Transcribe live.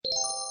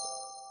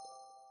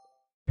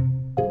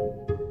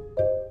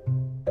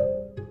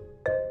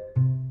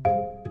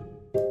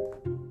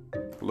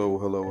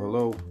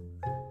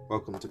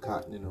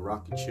Intercontinental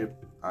Rocket Ship.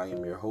 I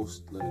am your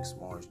host, Lennox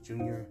Mars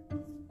Jr.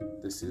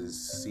 This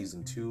is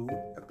Season 2,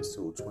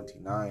 Episode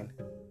 29,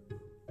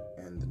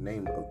 and the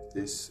name of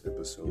this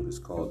episode is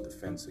called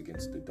Defense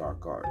Against the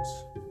Dark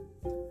Arts.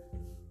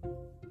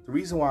 The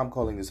reason why I'm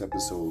calling this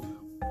episode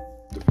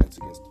Defense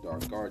Against the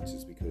Dark Arts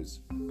is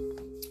because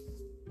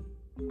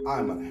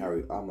I'm a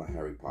Harry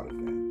Potter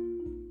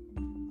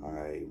fan.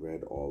 I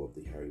read all of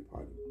the Harry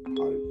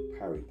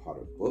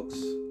Potter books,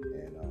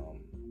 and I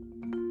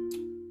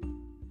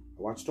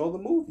watched all the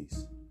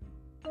movies.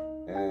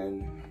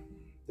 And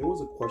there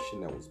was a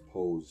question that was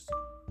posed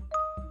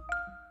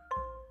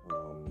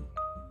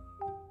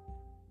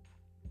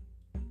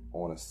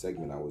on a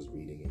segment I was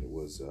reading, and it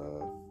was,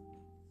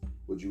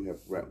 would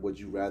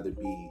you rather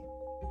be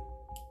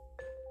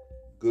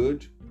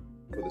good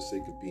for the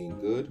sake of being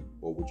good,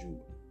 or would you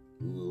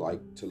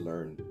like to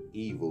learn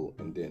evil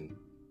and then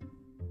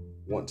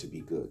want to be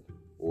good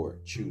or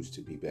choose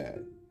to be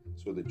bad?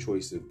 So the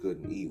choice of good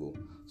and evil.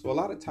 So a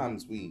lot of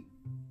times we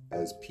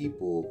as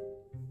people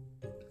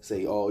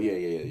say, oh yeah,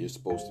 you're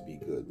supposed to be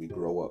good. We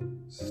grow up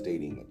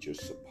stating that you're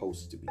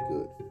supposed to be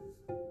good.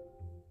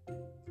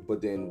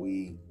 But then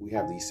we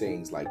have these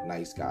sayings like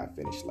nice guy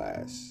finish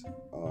last.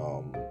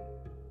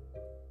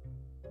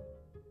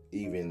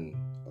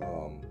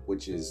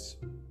 Which is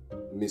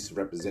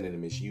misrepresented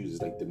and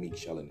misused, like the meek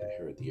shall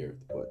inherit the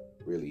earth. But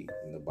really,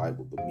 in the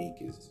Bible, the meek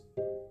is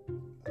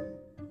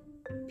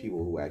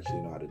people who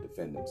actually know how to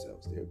defend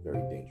themselves. They're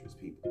very dangerous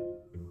people.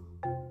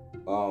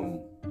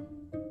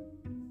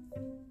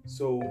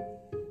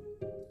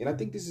 And I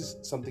think this is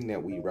something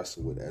that we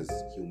wrestle with as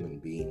human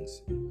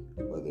beings,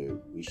 whether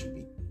we should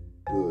be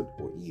good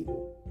or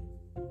evil,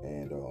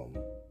 and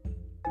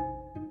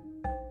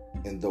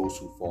those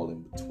who fall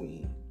in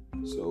between.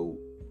 So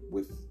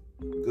with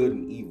good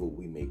and evil,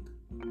 we make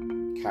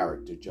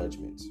character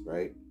judgments,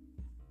 right?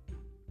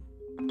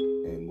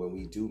 And when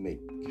we do make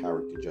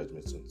character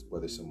judgments,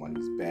 whether someone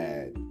is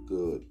bad,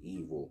 good,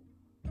 evil,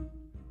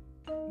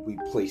 we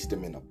place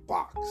them in a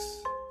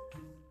box.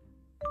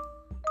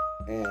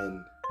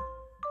 And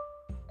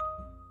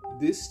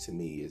this to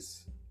me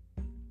is,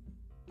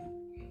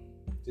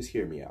 just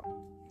hear me out.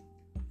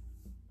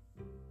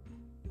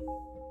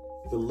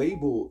 The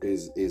label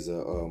is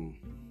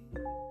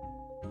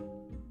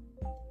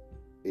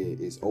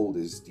old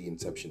as the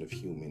inception of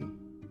human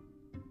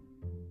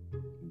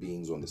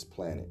beings on this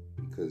planet,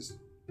 because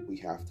we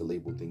have to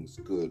label things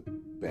good,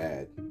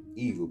 bad,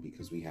 evil,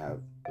 because we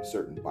have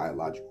certain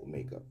biological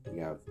makeup. We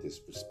have this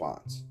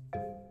response.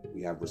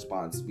 We have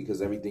response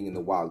because everything in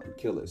the wild could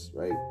kill us,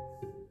 right?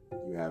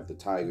 You have the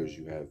tigers,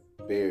 you have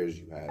bears,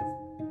 you have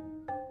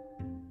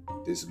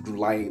this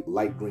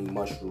light green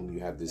mushroom, you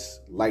have this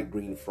light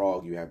green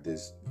frog, you have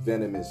this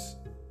venomous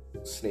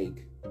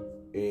snake,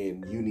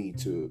 and you need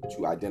to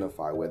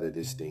identify whether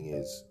this thing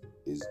is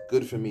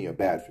good for me or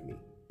bad for me.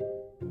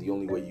 And the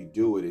only way you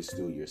do it is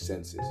through your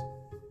senses.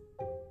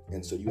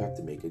 And so you have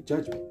to make a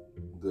judgment,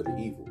 good or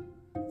evil.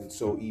 And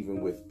so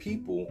even with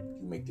people,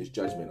 you make this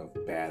judgment of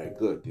bad or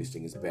good. This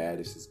thing is bad,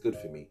 this is good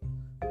for me.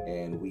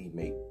 And we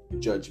make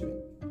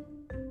judgment.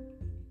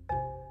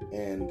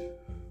 And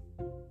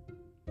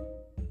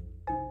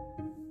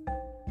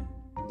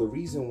the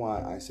reason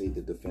why I say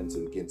the defense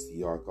against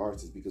the dark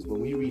arts is because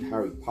when we read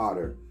Harry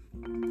Potter,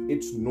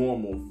 it's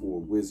normal for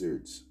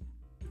wizards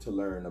to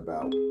learn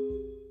about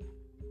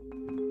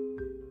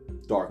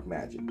dark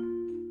magic.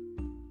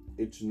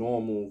 It's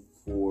normal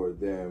for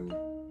them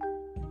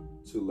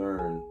to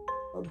learn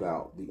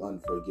about the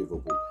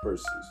unforgivable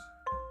curses.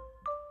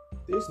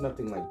 There's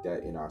nothing like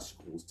that in our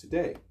schools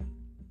today.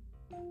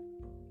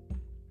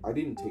 I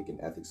didn't take an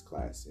ethics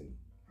class in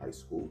high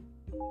school.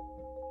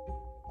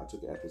 I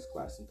took an ethics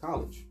class in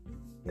college,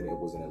 and it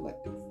was an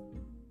elective.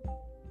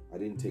 I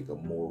didn't take a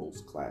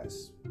morals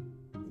class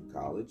in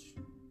college.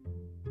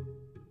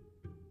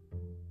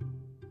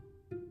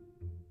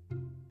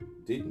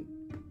 Didn't.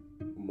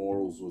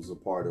 Morals was a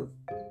part of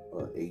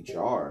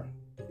HR.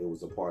 It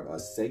was a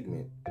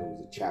segment. It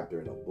was a chapter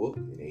in a book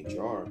in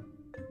HR,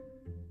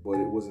 but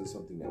it wasn't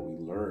something that we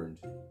learned.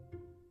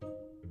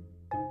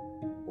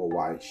 Or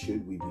why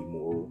should we be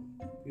moral?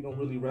 We don't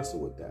really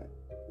wrestle with that.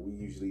 We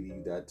usually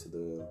leave that to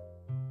the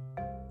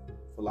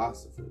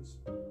philosophers.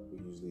 We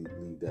usually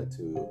leave that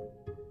to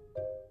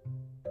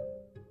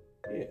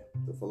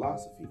the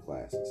philosophy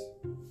classes.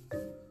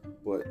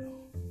 But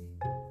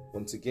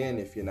once again,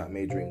 if you're not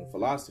majoring in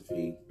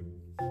philosophy,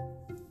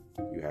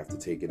 you have to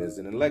take it as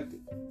an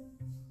elective.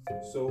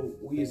 So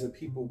we as a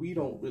people, we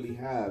don't really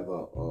have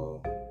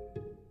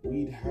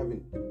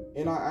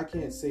and I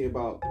can't say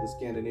about the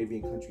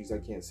Scandinavian countries, I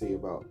can't say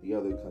about the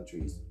other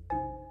countries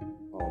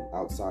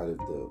outside of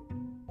the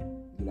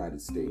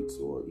United States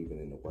or even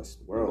in the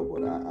Western world,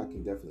 but I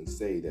can definitely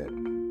say that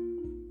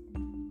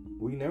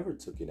we never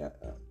took an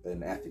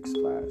ethics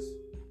class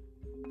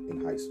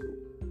in high school.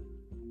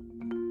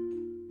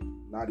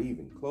 Not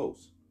even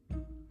close.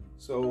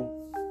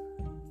 So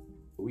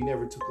we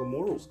never took a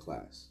morals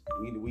class.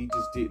 We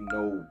just didn't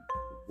know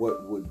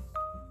what would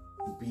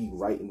be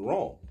right and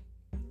wrong.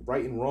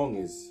 Right and wrong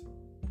is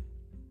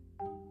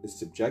is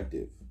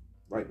subjective.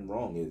 Right and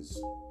wrong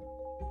is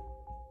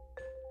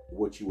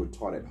what you were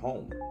taught at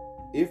home,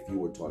 if you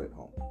were taught at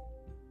home.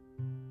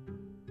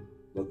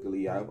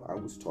 Luckily, I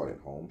was taught at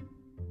home.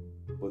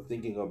 But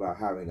thinking about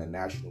having a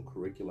national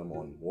curriculum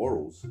on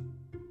morals,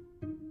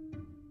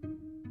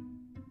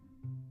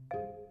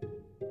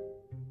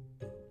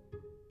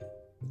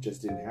 it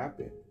just didn't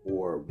happen.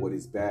 Or what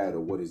is bad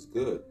or what is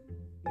good.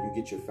 You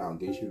get your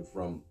foundation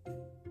from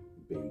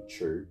maybe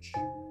church,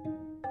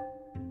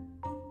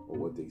 or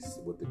what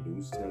the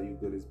news tell you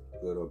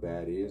good or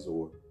bad is,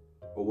 or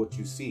what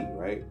you see,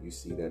 right? You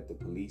see that the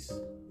police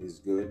is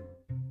good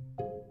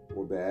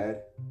or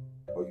bad,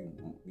 or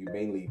you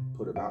mainly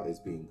put them out as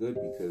being good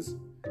because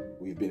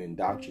we've been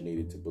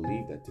indoctrinated to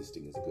believe that this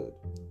thing is good.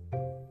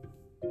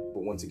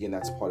 But once again,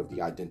 that's part of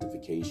the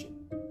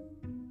identification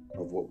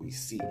of what we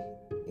see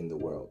in the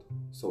world.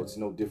 So it's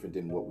no different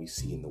than what we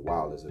see in the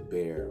wild as a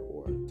bear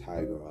or a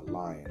tiger or a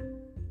lion.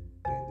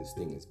 And this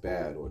thing is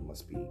bad, or it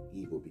must be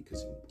evil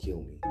because it can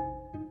kill me.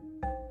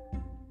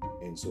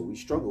 And so we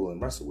struggle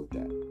and wrestle with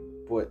that.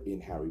 But in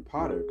Harry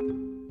Potter,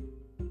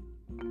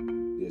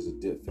 there's a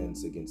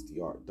defense against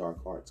the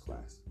dark arts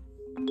class.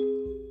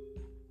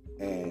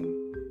 And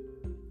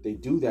they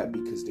do that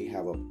because they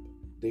have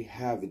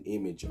an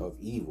image of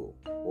evil,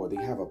 or they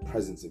have a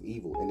presence of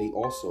evil, and they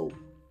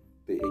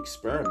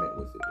experiment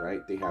with it,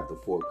 right? They have the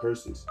 4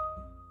 curses.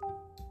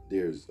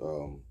 There's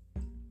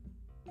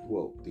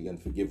the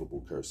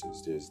unforgivable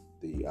curses. There's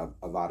the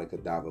Avada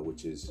Kedavra,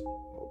 which is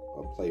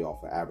a play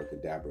off of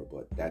abracadabra,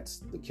 but that's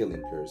the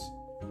killing curse.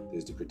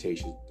 There's the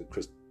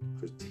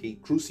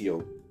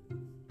Crucio,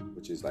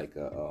 which is like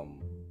a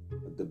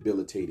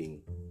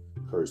debilitating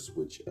curse,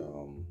 which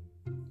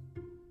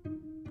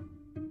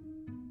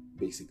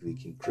basically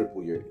can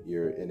cripple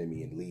your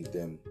enemy and leave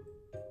them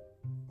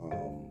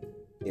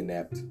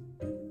inept.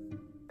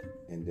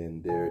 And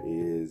then there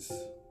is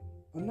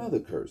another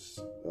curse.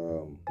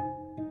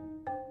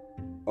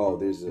 I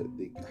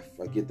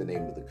forget the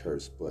name of the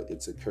curse, but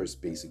it's a curse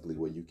basically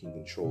where you can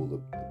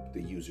control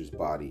the user's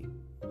body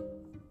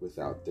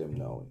without them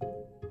knowing,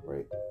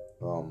 right?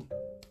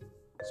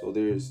 So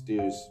there's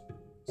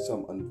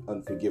some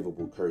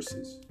unforgivable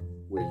curses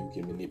where you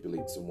can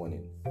manipulate someone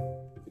and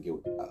forget.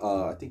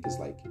 I think it's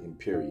like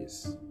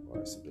Imperious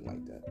or something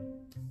like that.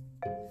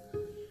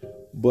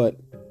 But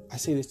I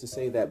say this to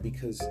say that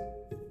because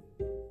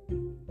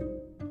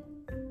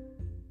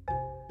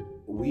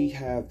we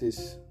have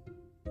this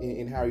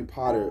in Harry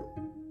Potter.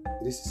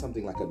 This is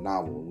something like a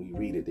novel. When we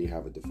read it, they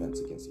have a defense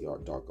against the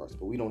dark arts,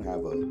 but we don't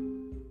have a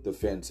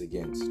defense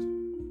against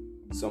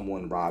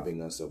someone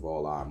robbing us of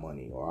all our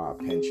money or our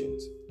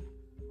pensions.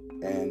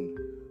 And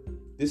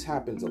this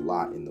happens a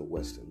lot in the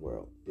Western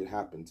world. It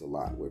happens a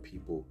lot where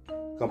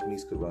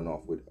companies could run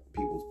off with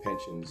people's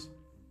pensions,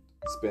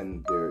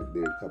 spend their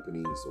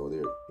companies or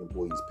their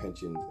employees'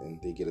 pensions,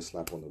 and they get a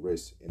slap on the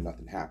wrist and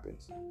nothing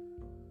happens.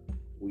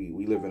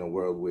 We live in a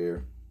world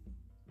where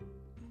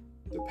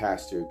the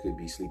pastor could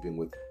be sleeping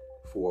with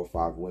 4 or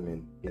 5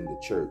 women in the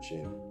church,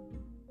 and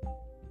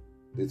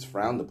it's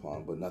frowned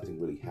upon, but nothing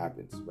really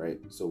happens, right?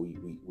 So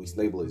we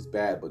label it as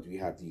bad, but we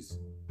have these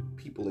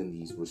people in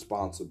these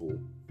responsible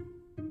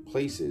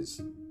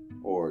places,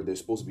 or they're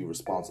supposed to be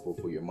responsible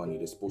for your money.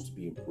 They're supposed to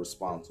be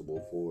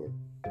responsible for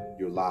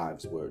your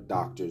lives, where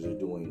doctors are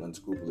doing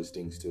unscrupulous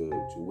things to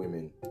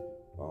women,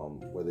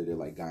 whether they're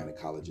like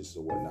gynecologists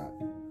or whatnot.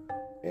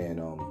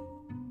 And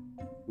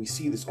we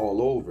see this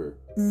all over,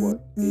 but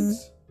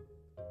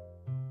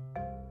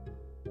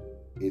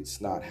it's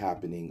not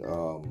happening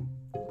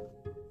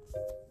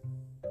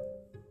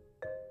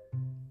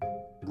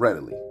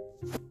readily.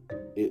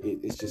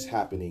 It's just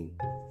happening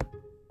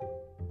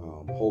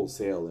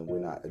wholesale, and we're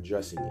not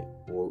addressing it,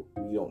 or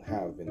we don't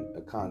have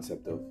a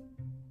concept of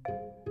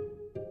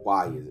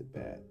why is it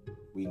bad.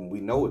 We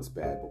know it's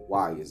bad, but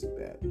why is it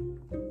bad?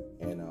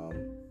 And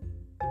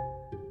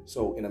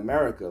so in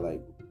America,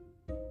 like,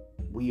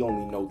 we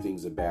only know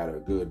things are bad or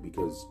good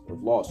because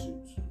of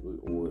lawsuits,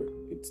 or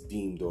it's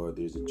deemed, or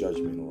there's a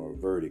judgment or a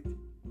verdict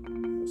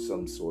of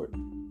some sort.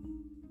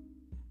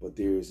 But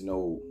there's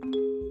no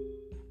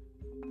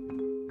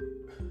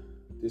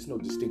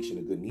distinction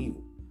of good and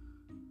evil.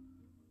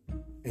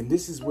 And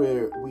this is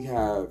where we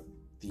have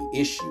the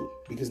issue,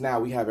 because now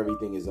we have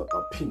everything as an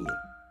opinion.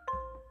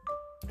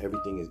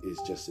 Everything is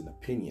just an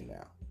opinion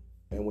now.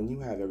 And when you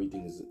have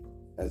everything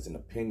as an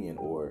opinion,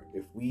 or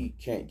if we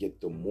can't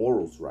get the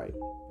morals right,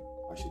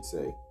 I should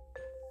say,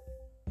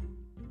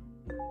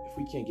 if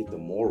we can't get the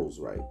morals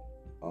right,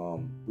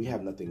 we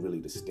have nothing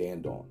really to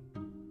stand on.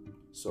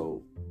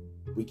 So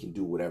we can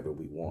do whatever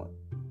we want.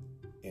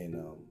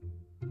 And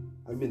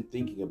I've been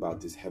thinking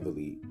about this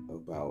heavily,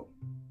 about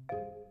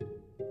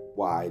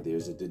why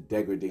there's a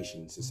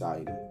degradation in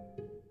society,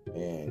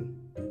 and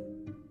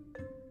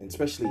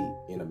especially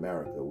in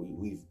America,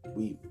 we've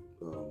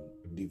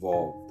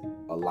devolved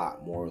a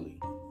lot morally,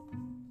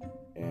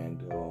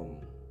 and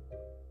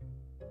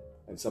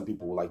some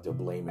people would like to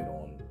blame it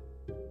on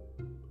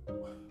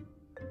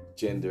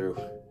gender.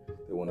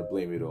 They want to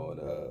blame it on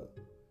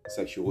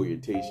sexual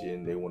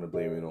orientation. They want to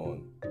blame it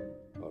on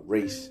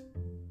race.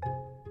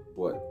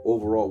 But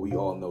overall, we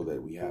all know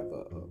that we have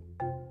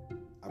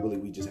I believe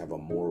we just have a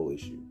moral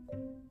issue,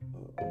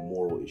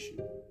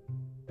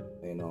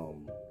 and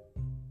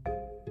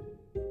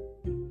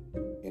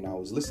I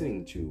was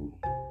listening to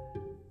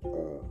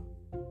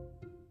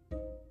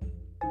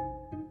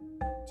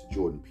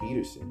Jordan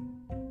Peterson,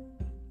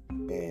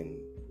 and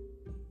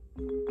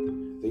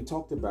they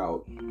talked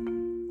about,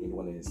 in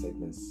one of his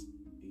segments,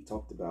 he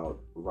talked about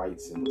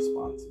rights and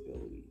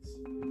responsibilities.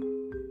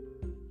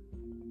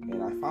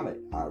 And I found it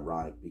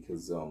ironic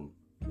because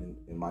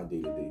in my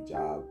day-to-day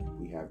job,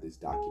 we have this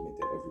document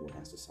that everyone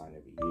has to sign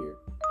every year,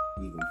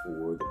 even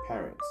for the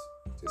parents,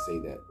 to say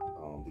that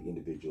the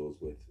individuals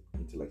with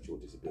intellectual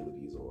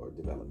disabilities or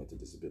developmental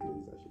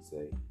disabilities, I should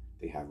say,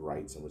 they have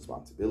rights and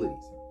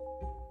responsibilities.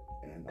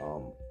 And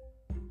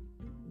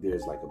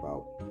there's like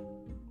about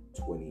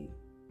 20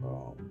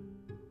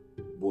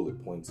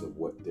 bullet points of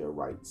what their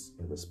rights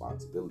and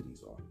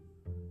responsibilities are.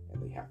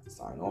 And they have to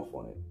sign off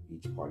on it.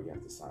 Each party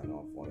has to sign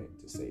off on it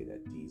to say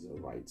that these are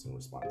rights and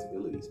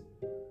responsibilities.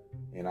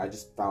 And I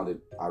just found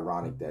it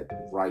ironic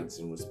that rights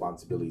and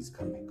responsibilities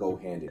go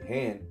hand in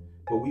hand,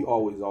 but we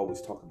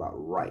always talk about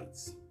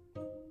rights.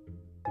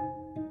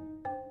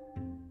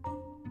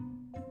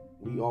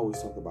 We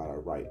always talk about our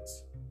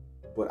rights,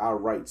 but our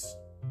rights,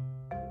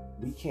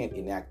 we can't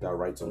enact our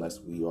rights unless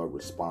we are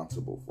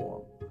responsible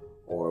for them,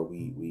 or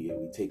we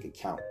take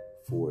account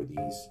for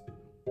these.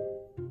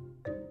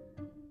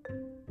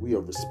 We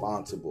are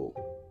responsible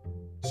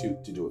to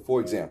do it.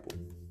 For example,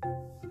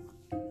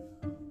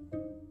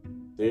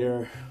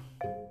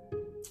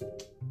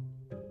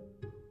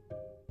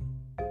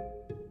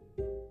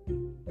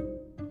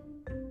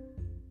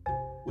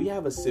 we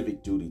have a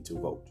civic duty to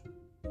vote.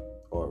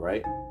 All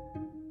right?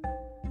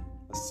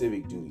 A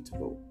civic duty to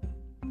vote.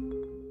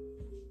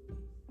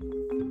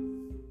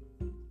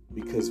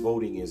 Because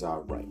voting is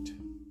our right.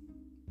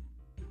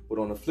 But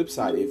on the flip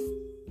side,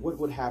 what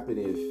would happen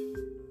if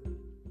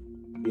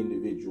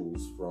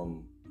individuals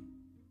from,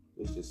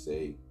 let's just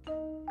say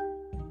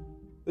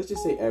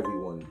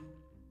everyone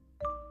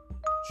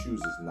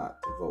chooses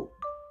not to vote?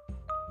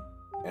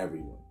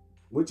 Everyone.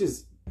 Which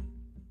is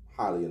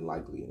highly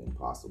unlikely and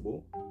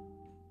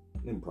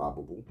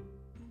improbable.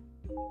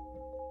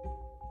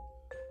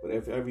 But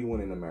if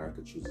everyone in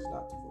America chooses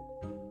not to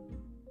vote,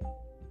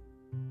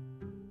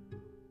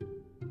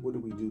 what do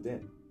we do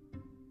then?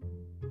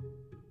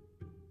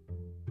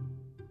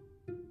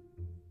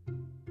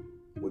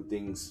 Would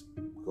things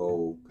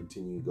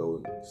continue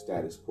going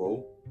status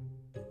quo?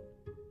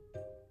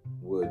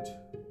 Would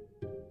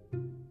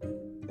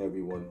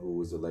everyone who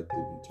was elected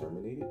be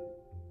terminated?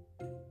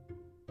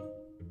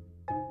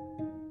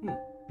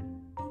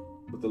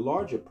 But the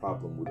larger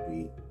problem would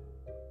be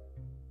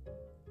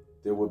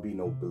there would be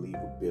no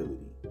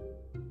believability.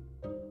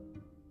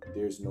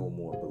 There's no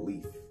more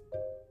belief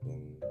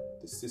in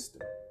the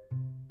system.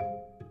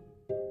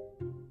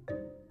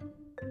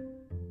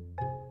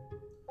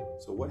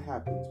 So what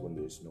happens when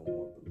there's no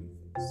more belief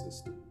in the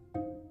system?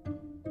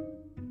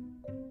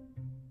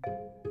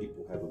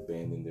 People have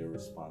abandoned their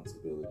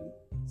responsibility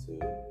to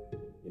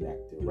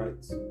enact their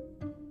rights. So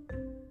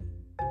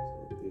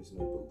if there's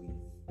no belief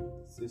in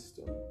the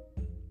system,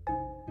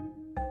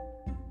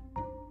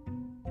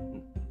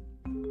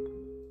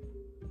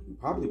 we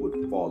probably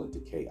would fall into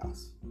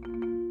chaos.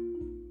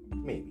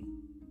 Maybe.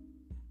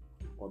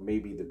 Or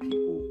maybe the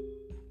people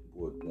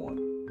would want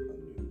a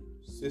new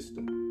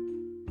system.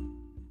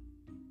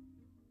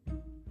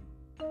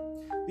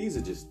 These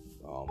are just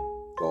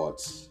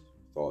thoughts.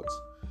 But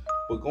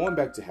going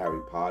back to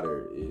Harry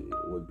Potter, it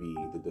would be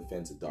the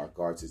defense of dark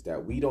arts is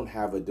that we don't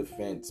have a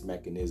defense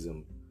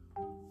mechanism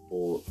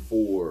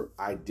for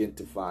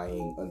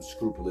identifying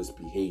unscrupulous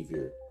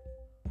behavior.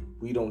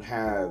 We don't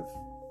have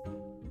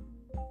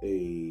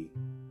any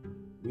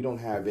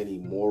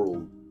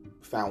moral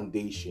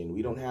foundation.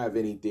 We don't have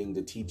anything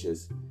to teach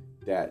us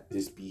that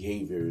this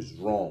behavior is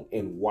wrong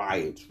and why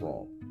it's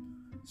wrong.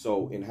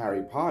 So in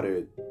Harry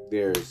Potter,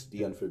 there's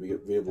the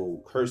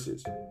unforgivable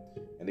curses.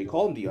 And they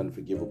call them the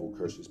unforgivable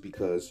curses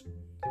because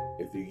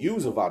if you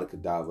use Avada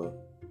Kedavra,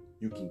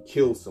 you can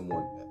kill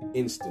someone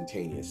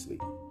instantaneously.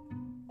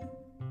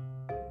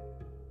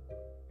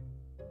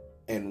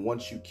 And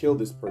once you kill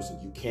this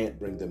person, you can't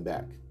bring them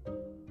back.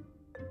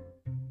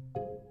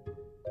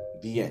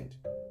 The end.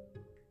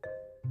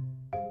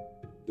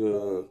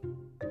 The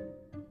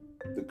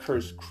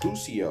curse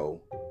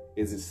Crucio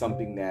is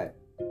something that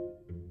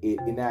it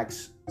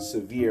enacts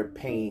severe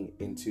pain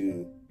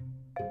into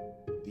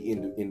the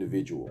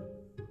individual.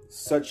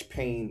 Such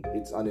pain,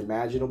 it's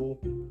unimaginable.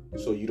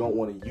 So you don't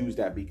want to use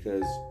that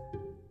because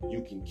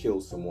you can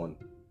kill someone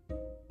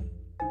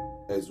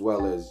as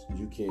well as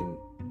you can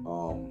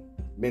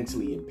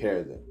mentally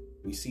impair them.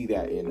 We see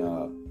that in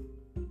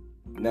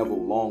Neville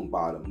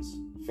Longbottom's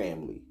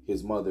family.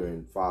 His mother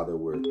and father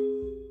were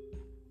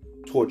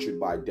tortured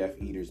by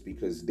Death Eaters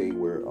because they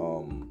were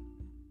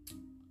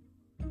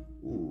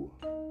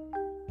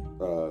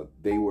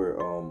they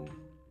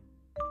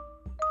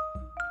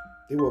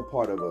were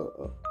part of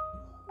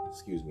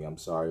excuse me, I'm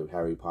sorry,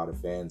 Harry Potter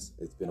fans.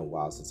 It's been a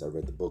while since I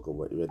read the book or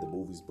read the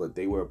movies, but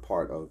they were a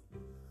part of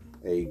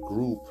a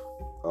group.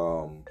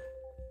 I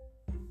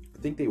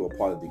think they were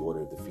part of the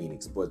Order of the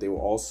Phoenix, but they were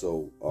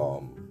also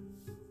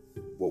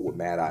what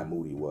Mad Eye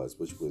Moody was,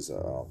 which was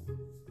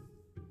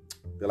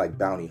they're like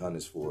bounty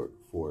hunters for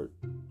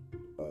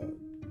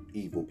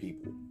evil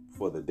people,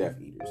 for the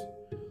Death Eaters.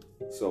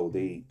 So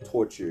they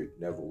tortured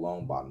Neville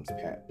Longbottom's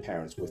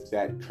parents with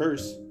that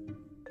curse,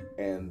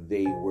 and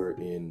they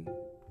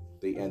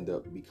end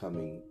up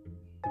becoming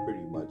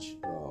pretty much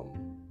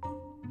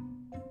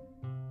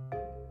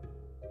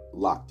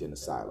locked in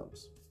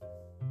asylums.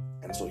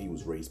 And so he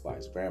was raised by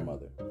his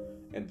grandmother.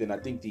 And then I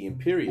think the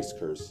Imperious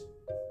Curse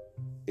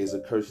is a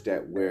curse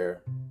that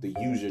where the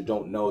user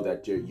don't know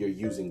that you're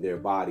using their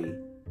body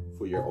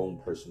for your own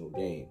personal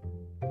gain.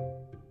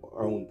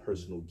 Or own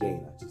personal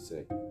gain, I should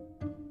say.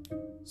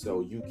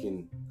 So you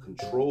can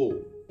control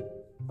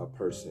a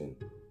person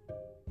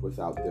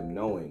without them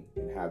knowing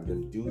and have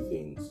them do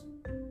things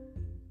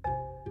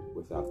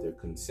without their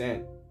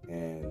consent.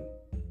 And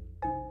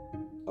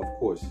of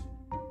course,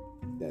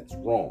 that's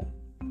wrong.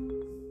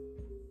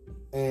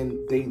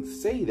 And they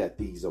say that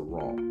these are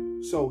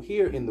wrong. So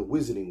here in the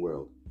wizarding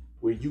world,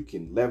 where you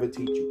can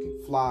levitate, you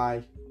can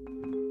fly,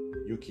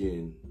 you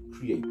can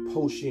create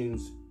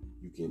potions,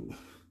 you can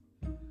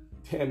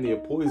damn near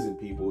poison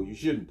people. You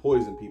shouldn't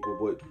poison people,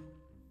 but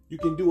you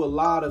can do a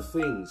lot of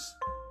things,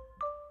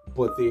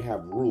 but they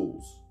have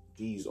rules.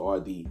 These are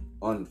the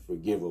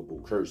unforgivable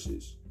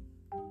curses.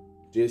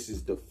 This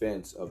is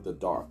defense of the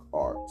dark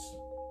arts.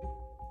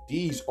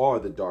 These are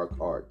the dark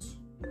arts.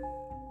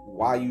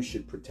 Why you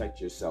should protect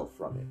yourself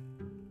from it.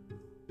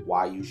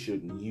 Why you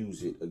shouldn't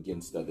use it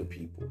against other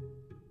people.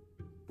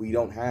 We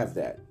don't have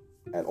that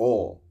at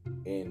all.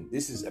 And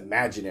this is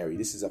imaginary.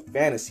 This is a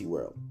fantasy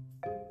world.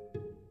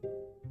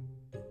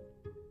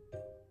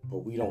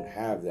 But we don't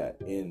have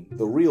that in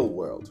the real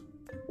world,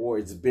 or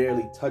it's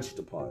barely touched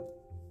upon.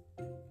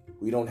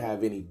 We don't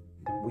have any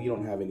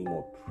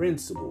more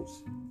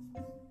principles.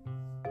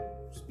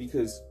 It's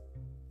because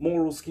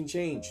morals can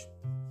change.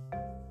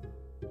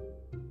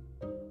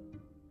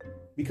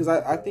 Because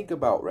I think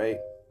about, right,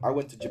 I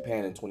went to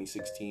Japan in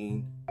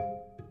 2016,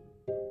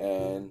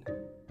 and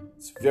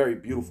it's a very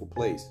beautiful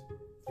place.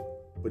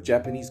 But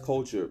Japanese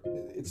culture,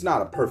 it's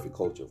not a perfect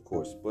culture, of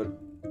course, but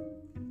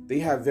they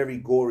have very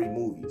gory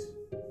movies.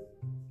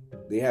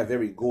 They have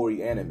very gory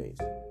animes.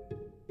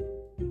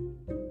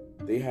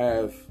 They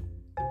have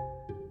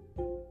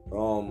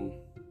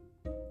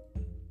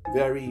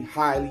very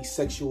highly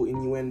sexual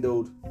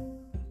innuendoed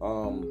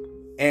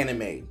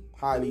anime,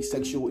 highly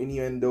sexual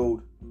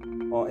innuendoed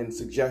and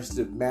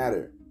suggestive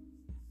matter,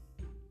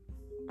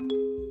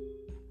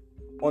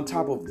 on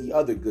top of the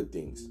other good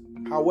things.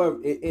 However,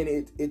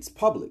 it's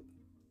public,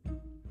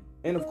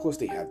 and of course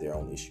they have their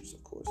own issues,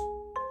 of course.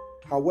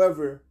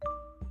 However,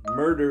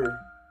 murder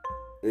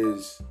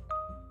is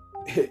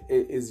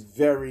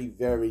very,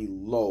 very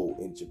low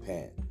in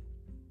Japan.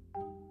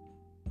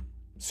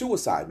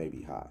 Suicide may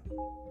be high,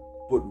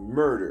 but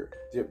murder,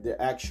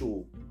 their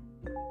actual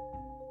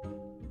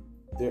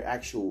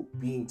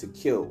being to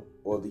kill,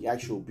 or the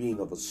actual being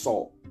of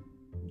assault,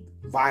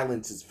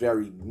 violence is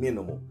very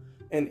minimal.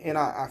 And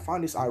I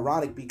find this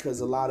ironic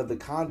because a lot of the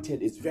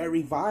content is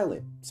very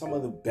violent. Some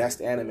of the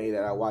best anime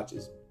that I watch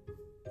is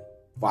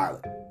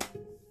violent.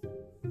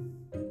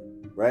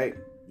 Right?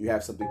 You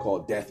have something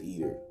called Death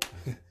Eater.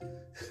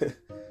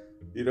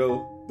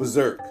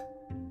 Berserk.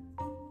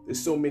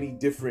 There's so many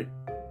different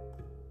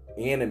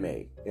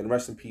anime. And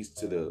rest in peace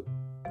to the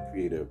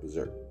creator of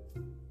Berserk.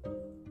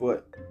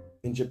 But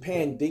in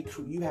Japan,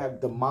 you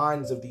have the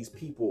minds of these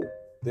people.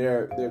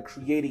 They're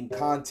creating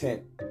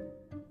content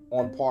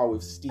on par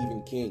with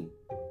Stephen King,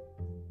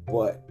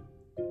 but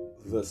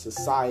the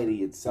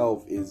society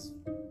itself is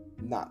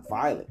not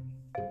violent.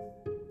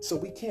 So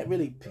we can't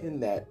really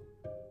pin that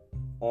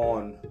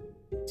on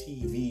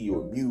TV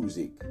or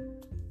music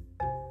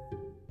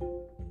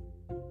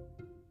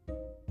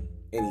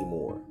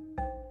anymore,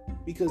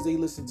 because they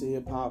listen to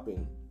hip hop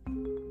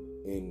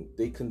and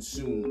they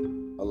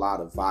consume a lot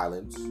of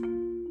violence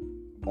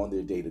on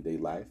their day-to-day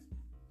life.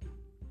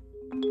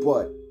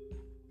 But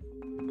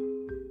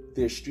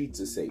their streets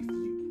are safe.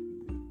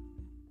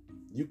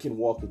 You can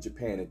walk in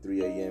Japan at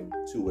 3 a.m.,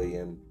 2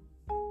 a.m.,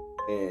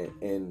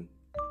 and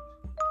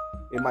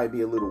it might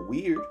be a little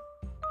weird,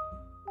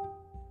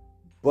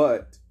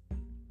 but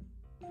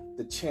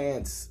the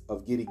chance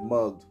of getting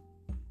mugged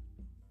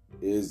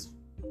it's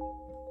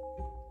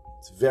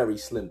very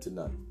slim to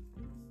none.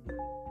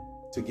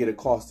 To get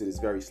accosted is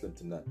very slim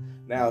to none.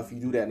 Now, if you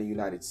do that in the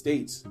United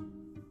States,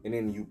 and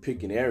then you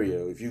pick an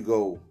area, if you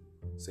go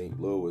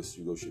St. Louis,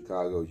 you go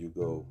Chicago, you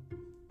go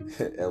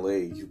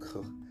LA, you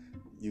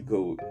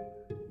go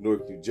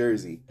Newark, New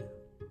Jersey,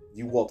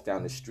 you walk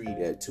down the street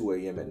at 2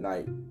 a.m. at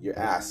night, you're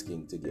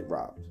asking to get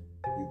robbed.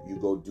 You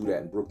go do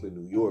that in Brooklyn,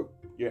 New York,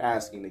 you're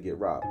asking to get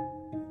robbed.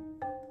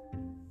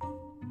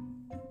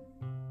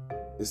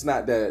 It's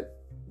not that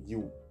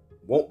you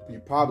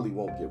probably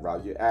won't get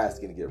robbed. You're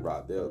asking to get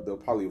robbed. They'll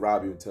probably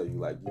rob you and tell you,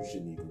 like, you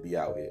shouldn't even be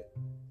out here.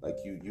 Like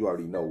you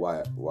already know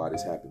why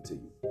this happened to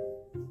you.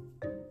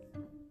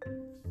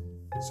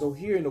 So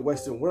here in the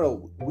Western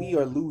world, we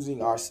are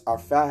losing our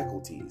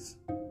faculties.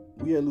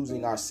 We are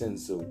losing our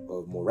sense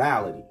of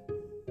morality.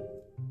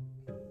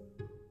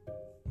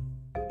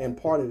 And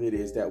part of it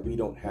is that we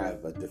don't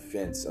have a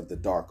defense of the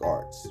dark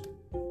arts.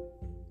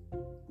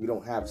 We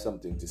don't have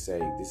something to say,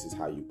 this is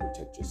how you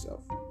protect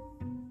yourself.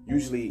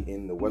 Usually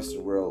in the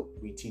Western world,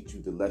 we teach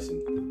you the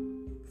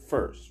lesson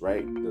first,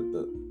 right?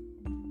 The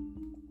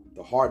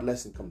hard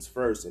lesson comes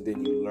first, and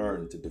then you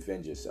learn to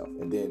defend yourself.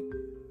 And then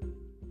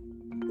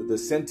the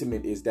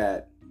sentiment is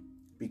that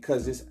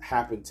because this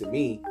happened to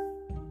me,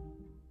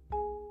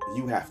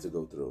 you have to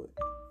go through it,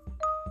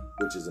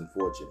 which is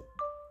unfortunate.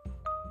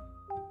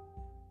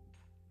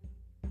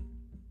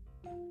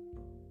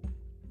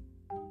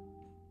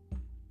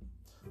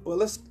 Well,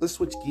 let's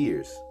switch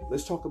gears.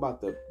 Let's talk about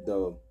the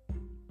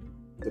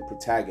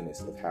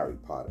protagonist of Harry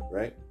Potter,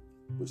 right?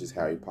 Which is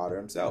Harry Potter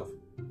himself.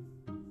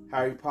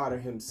 Harry Potter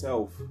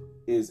himself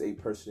is a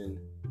person,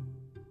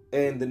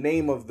 and the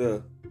name of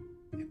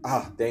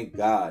thank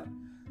God,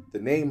 the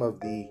name of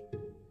the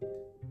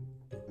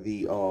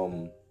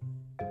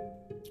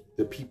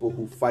people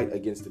who fight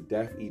against the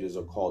Death Eaters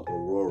are called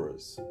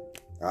Auroras.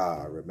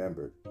 I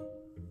remembered.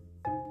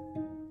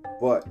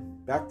 But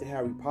back to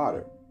Harry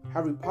Potter.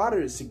 Harry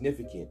Potter is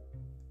significant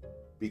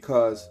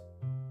because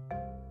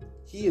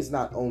he is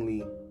not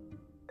only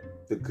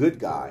the good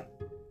guy,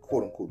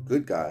 quote unquote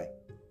good guy,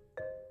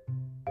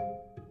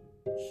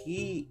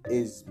 he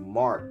is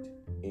marked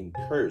and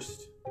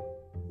cursed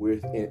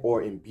with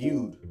or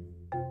imbued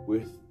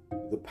with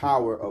the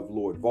power of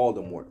Lord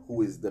Voldemort,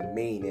 who is the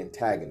main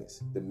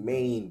antagonist, the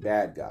main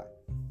bad guy.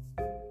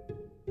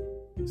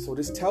 So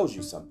this tells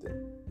you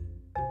something.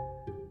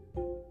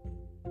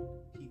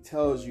 It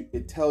tells you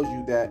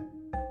that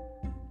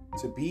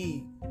to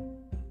be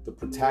the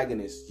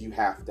protagonist, you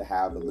have to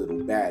have a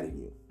little bad in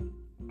you.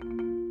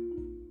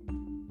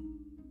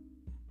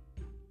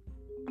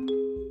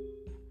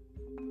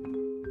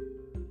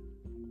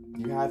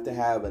 You have to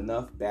have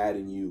enough bad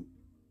in you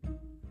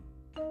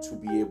to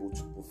be able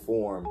to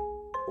perform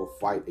or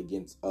fight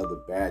against other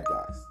bad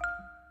guys.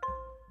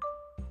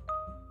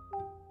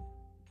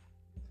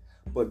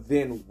 But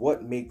then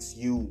what makes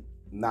you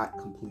not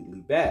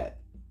completely bad?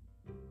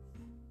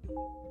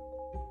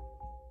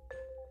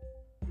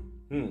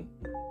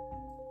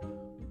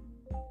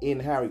 In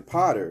Harry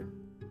Potter,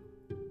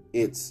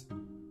 it's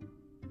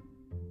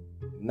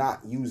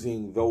not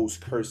using those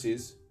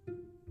curses,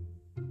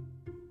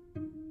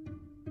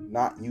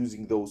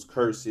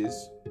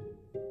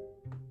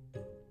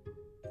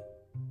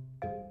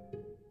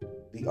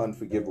 the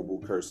unforgivable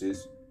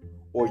curses,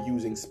 or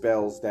using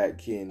spells that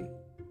can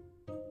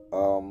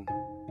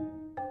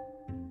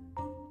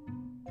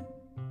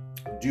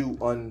do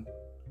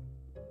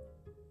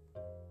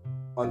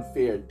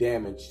unfair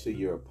damage to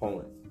your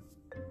opponent.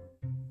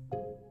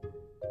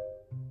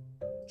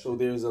 So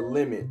there's a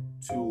limit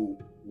to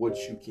what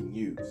you can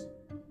use.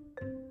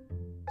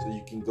 So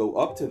you can go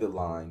up to the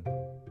line,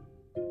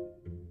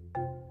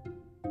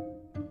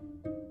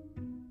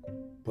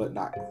 but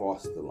not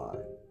cross the line.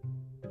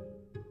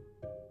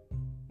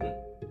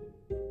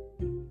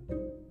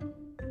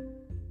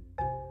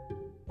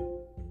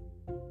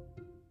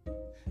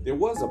 There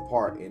was a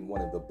part in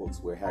one of the books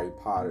where Harry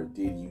Potter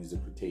did use the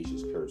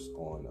Cretaceous Curse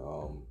on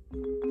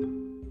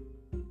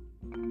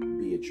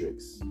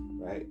Bellatrix,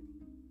 right?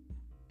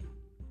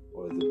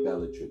 Or the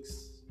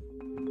Bellatrix.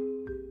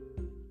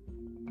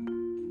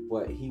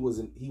 But he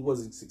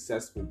wasn't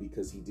successful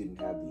because he didn't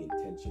have the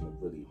intention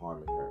of really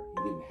harming her.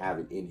 He didn't have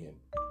it in him.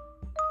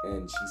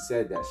 And she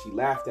said that she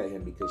laughed at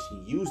him because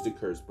he used the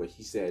curse, but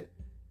he said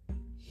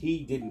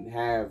he didn't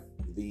have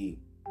the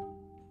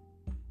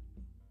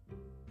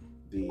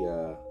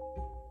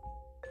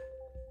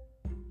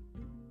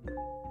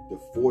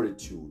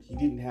fortitude. He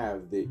didn't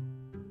have the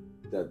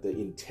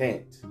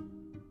intent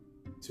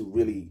to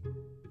really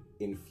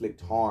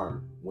inflict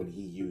harm when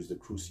he used the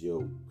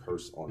Crucio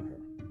curse on her.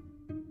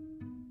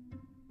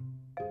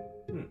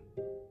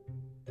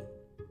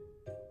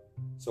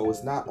 So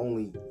it's not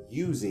only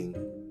using,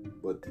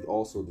 but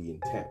also the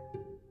intent.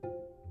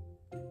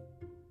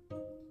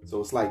 So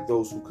it's like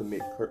those who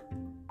commit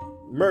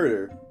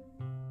murder,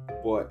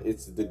 but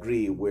it's a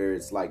degree where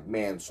it's like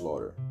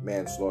manslaughter.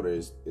 Manslaughter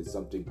is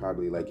something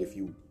probably like if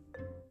you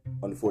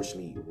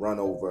unfortunately run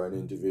over an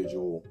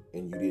individual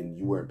and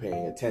you weren't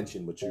paying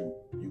attention, but you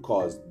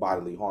caused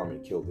bodily harm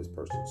and killed this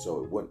person.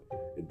 So it went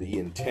the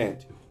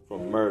intent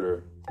from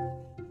murder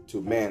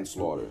to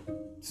manslaughter.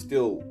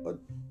 Still a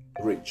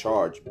great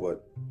charge,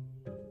 but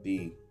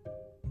the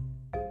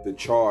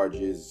charge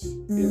is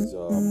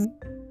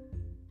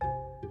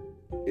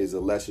a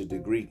lesser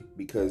degree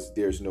because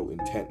there's no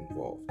intent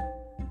involved.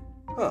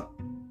 But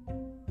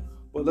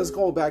let's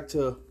go back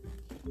to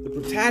the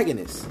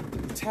protagonist.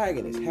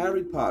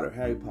 Harry Potter.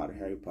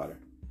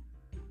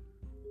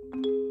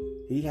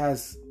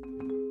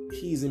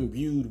 He's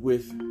imbued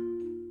with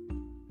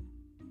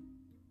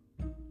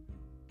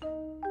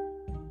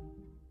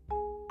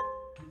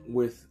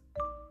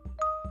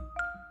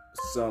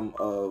some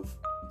of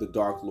the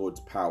Dark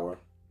Lord's power,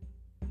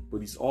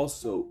 but he's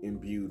also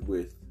imbued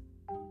with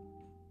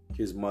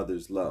his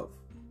mother's love,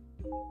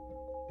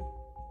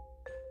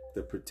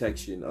 the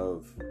protection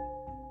of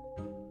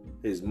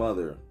his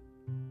mother,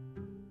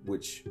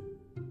 which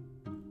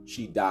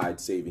she died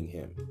saving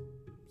him.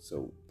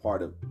 So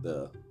part of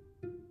the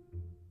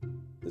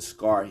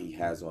scar he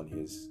has on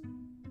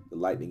the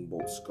lightning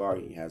bolt scar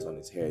he has on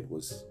his head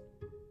was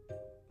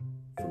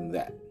from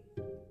that.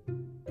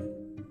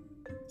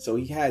 So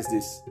he has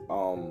this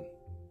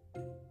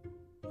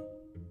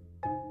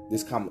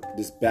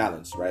this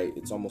balance, right?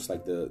 It's almost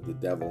like the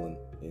devil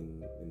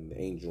and the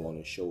angel on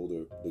his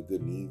shoulder, the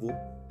good and evil,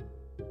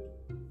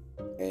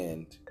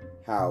 and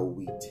how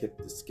we tip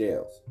the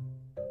scales.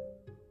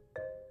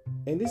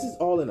 And this is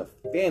all in a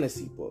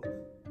fantasy book,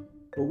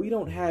 but we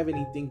don't have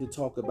anything to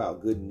talk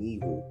about good and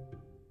evil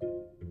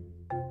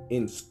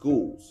in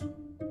schools.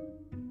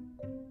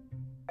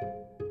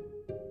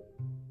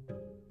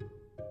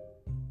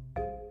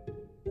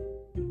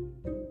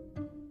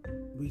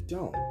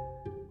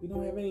 We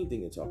don't have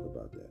anything to talk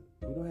about that.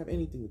 We don't have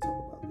anything to talk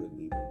about good and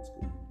evil in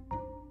school.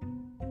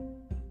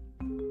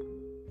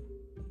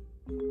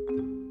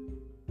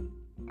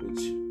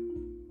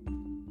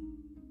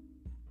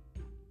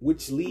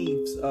 Which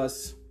leaves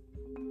us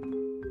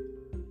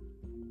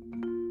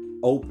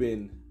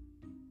open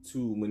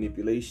to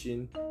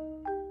manipulation,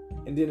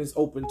 and then it's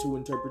open to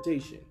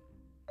interpretation.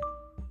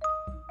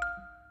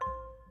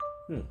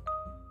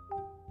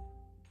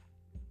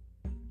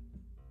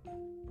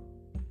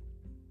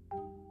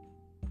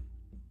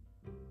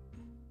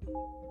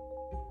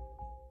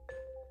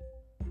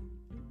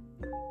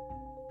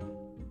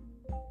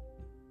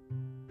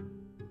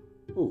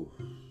 Ooh.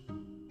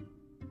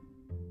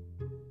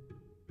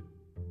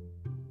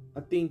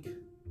 I think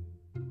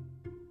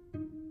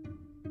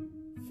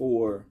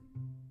for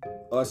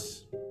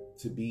us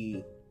to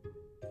be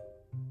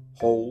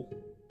whole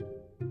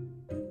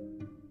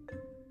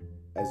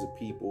as a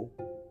people,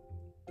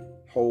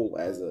 whole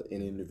as an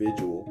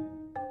individual,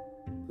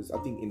 because I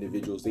think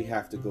individuals, they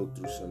have to go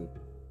through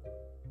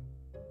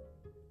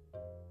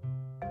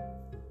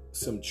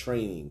some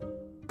training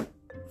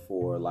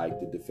for like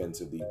the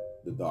defense of the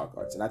dark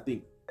arts. And I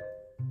think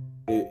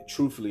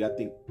truthfully, I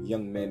think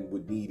young men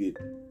would need it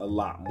a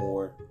lot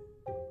more.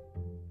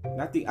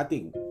 And I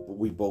think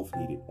we both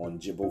need it on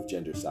both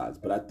gender sides.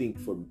 But I think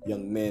for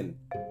young men,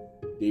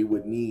 they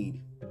would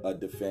need a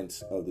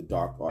defense of the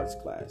dark arts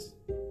class,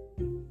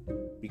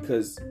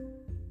 because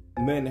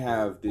men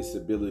have this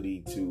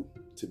ability to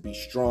be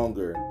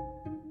stronger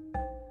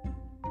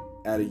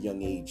at a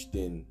young age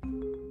than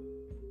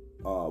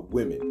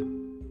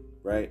women,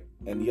 right?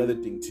 And the other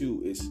thing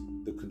too is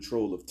the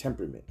control of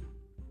temperament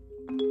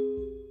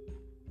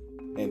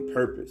and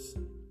purpose.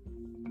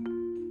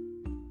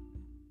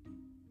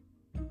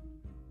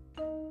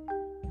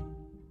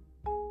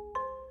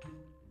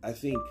 I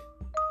think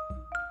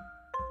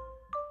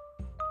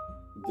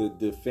the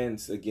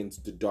defense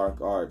against the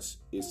dark arts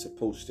is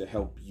supposed to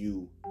help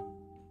you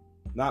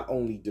not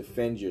only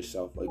defend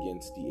yourself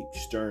against the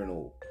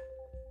external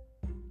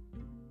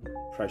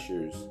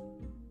pressures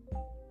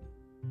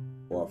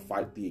or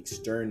fight the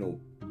external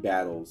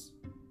battles,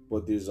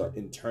 but there's an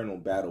internal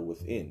battle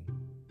within.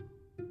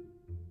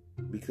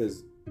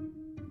 Because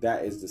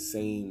that is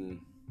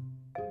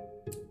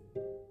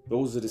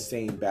those are the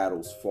same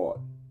battles fought.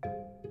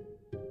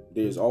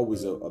 There's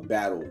always a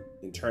battle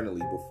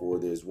internally before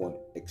there's one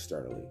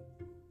externally.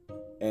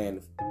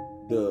 And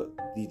the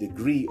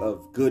degree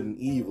of good and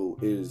evil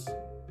is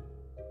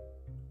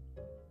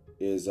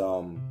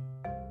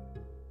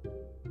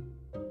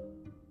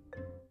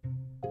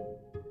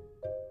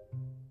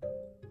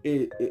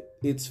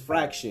it's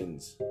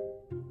fractions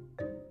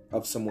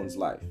of someone's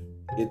life.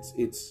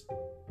 It's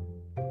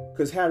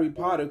because Harry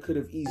Potter could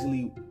have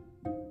easily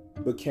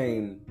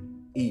became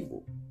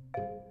evil.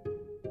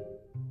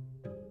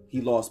 He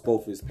lost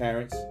both his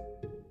parents.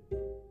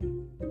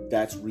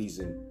 That's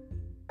reason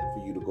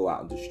for you to go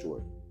out and destroy.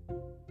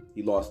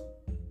 He lost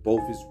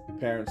both his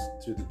parents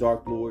to the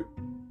Dark Lord,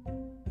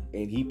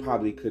 and he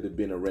probably could have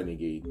been a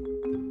renegade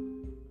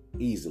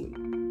easily,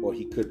 or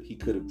he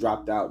could have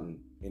dropped out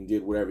and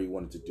did whatever he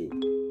wanted to do.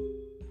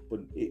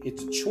 But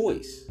it's a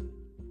choice.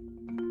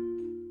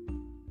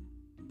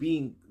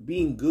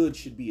 Being good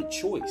should be a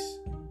choice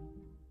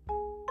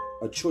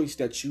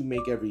that you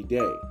make every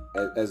day,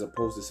 as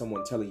opposed to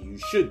someone telling you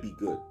should be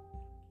good,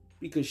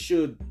 because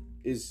should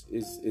is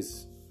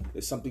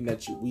something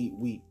that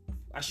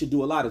I should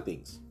do a lot of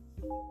things,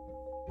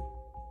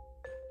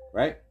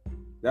 right?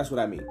 That's what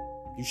I mean.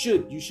 You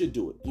should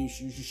do it. You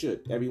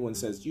should. Everyone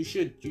says you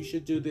should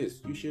do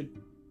this. You should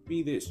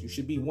be this. You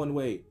should be one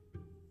way.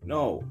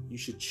 No, you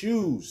should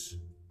choose.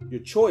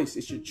 Your choice.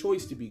 It's your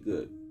choice to be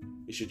good.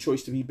 It's your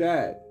choice to be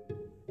bad.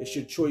 It's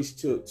your choice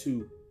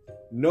to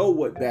know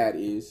what bad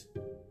is.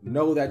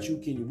 Know that you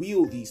can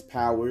wield these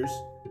powers,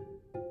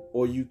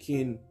 or you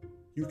can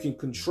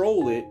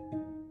control it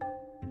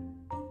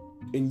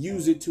and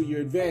use it to your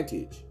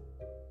advantage.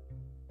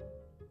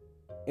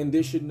 And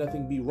there should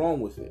nothing be wrong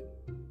with it.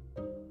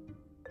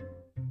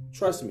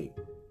 Trust me.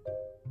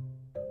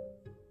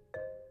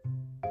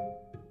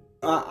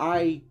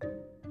 I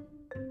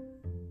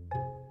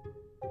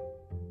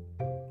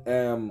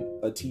am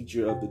a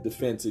teacher of the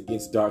defense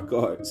against dark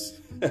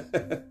arts.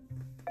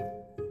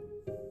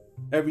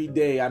 Every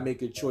day I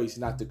make a choice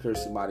not to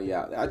curse somebody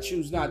out. I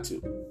choose not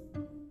to.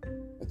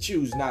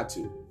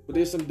 But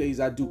there's some days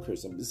I do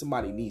curse them.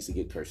 Somebody needs to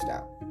get cursed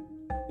out.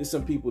 There's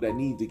some people that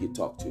need to get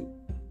talked to.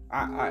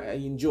 I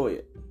enjoy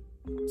it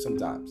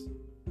sometimes.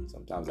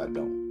 Sometimes I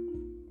don't.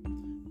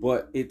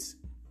 But it's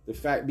the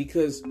fact,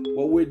 because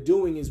what we're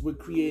doing is we're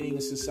creating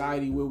a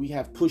society where we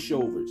have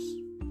pushovers.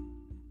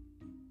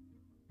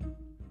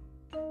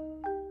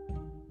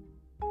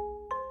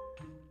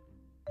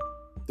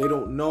 They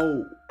don't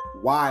know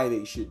why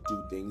they should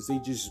do things.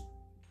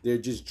 They're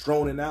just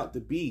droning out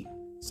to be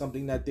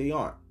something that they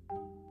aren't.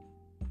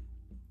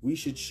 We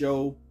should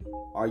show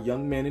our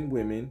young men and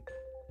women,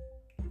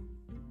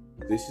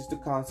 this is the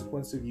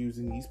consequence of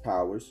using these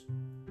powers.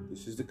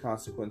 This is the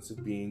consequence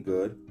of being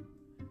good.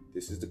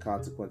 This is the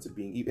consequence of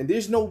being evil. And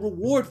there's no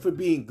reward for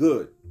being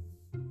good.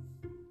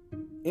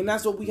 And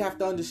that's what we have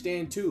to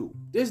understand too.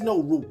 There's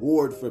no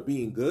reward for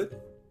being good.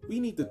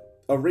 We need to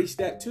erase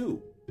that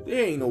too.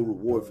 There ain't no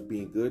reward for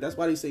being good. That's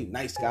why they say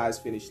nice guys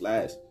finish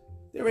last.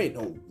 There ain't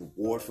no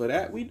reward for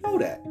that. We know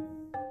that.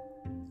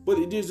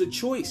 But there's a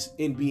choice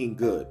in being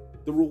good.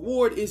 The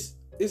reward is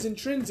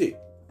intrinsic.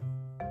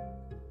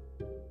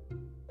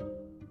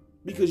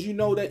 Because you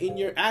know that in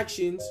your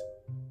actions,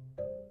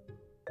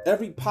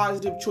 every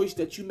positive choice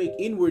that you make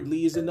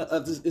inwardly is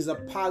a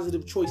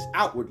positive choice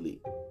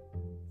outwardly.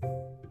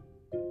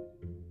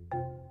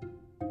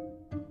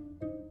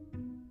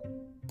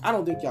 I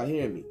don't think y'all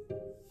hear me.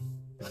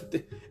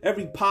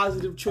 Every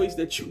positive choice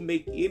that you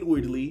make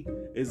inwardly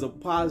is a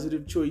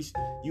positive choice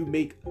you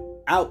make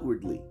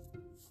outwardly.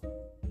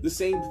 The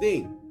same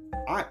thing.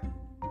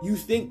 You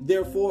think,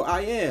 therefore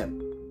I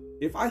am.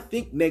 If I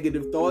think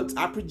negative thoughts,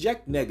 I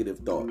project negative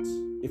thoughts.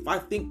 If I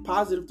think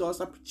positive thoughts,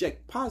 I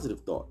project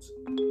positive thoughts.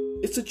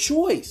 It's a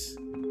choice.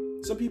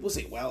 Some people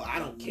say, well, I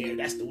don't care.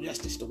 That's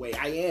just the way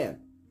I am.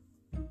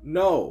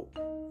 No,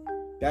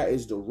 that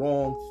is the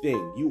wrong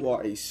thing. You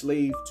are a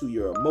slave to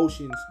your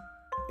emotions,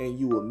 and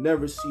you will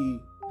never see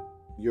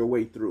your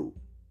way through,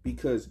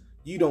 because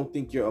you don't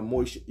think your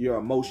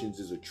emotions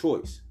is a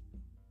choice.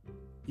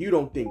 You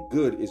don't think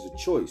good is a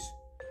choice.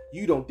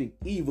 You don't think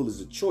evil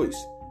is a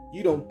choice.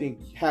 You don't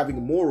think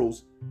having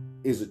morals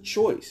is a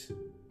choice.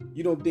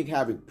 You don't think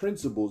having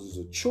principles is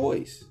a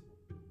choice.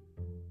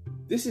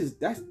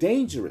 That's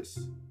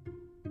dangerous.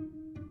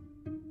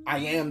 I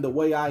am the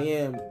way I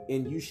am,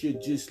 and you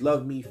should just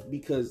love me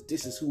because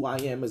this is who I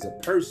am as a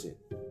person.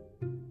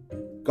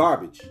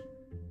 Garbage.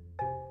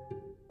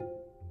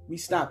 We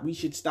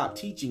should stop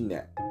teaching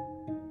that.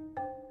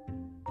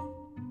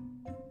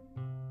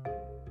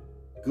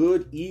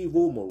 Good,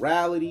 evil,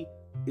 morality,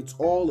 it's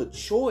all a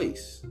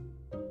choice.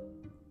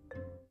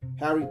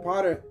 Harry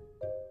Potter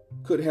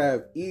could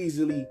have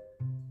easily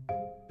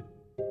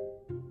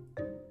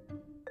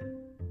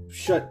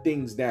shut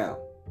things down.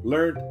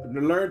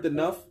 Learned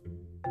enough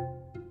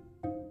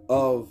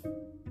of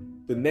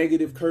the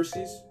negative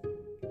curses,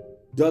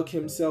 dug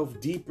himself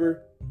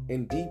deeper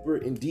and deeper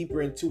and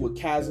deeper into a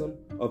chasm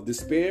of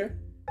despair,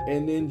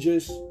 and then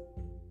just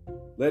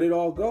let it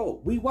all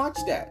go. We watch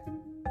that.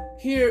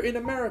 Here in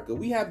America,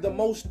 we have the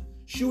most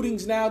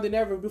shootings now than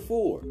ever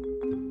before.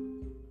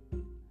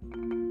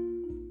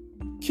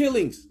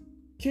 Killings,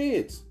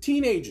 kids,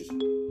 teenagers,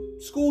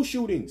 school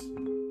shootings.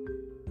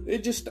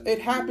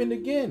 It happened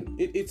again.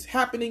 It's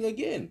happening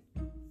again.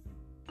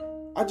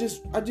 I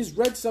just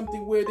read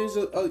something where there's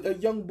a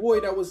young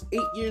boy that was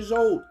 8 years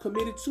old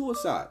committed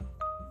suicide.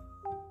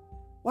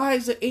 Why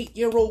is an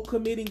 8-year-old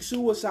committing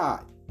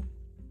suicide?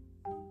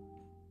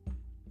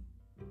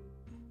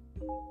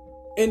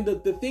 And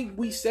the thing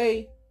we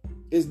say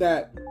is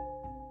that,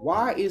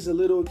 why is a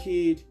little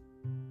kid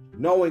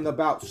knowing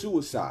about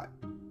suicide?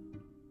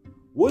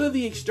 What are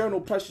the external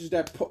pressures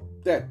that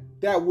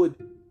would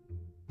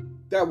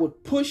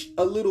push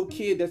a little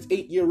kid that's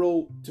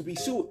 8-year-old to be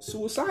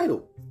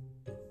suicidal?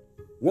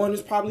 One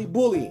is probably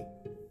bullying.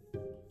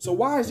 So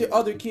why is there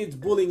other kids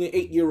bullying an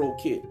 8-year-old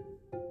kid?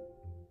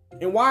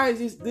 And why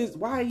is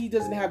why he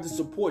doesn't have the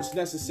supports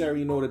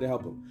necessary in order to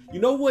help him? You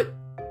know what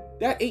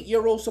that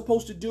 8-year-old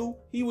supposed to do?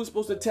 He was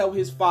supposed to tell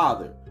his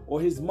father or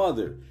his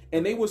mother,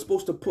 and they were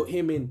supposed to put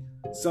him in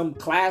some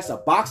class, a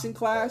boxing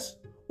class,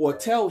 or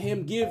tell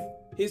him,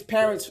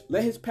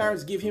 let his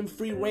parents give him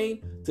free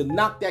reign to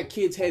knock that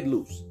kid's head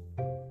loose.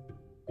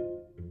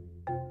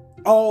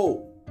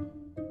 Oh,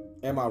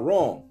 am I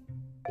wrong?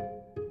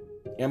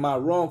 Am I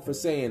wrong for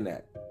saying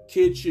that?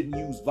 Kids shouldn't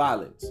use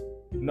violence.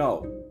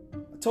 No.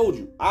 I told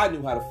you, I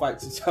knew how to fight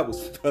since I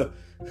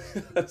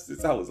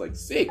was like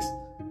 6.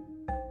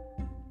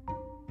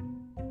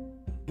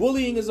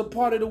 Bullying is a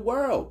part of the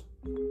world.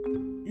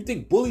 You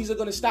think bullies are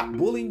gonna stop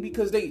bullying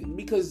because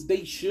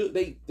they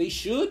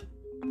should?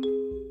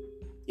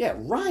 Yeah,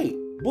 right.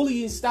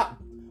 Bullies stop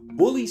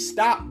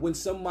when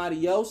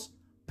somebody else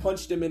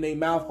punched them in their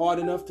mouth hard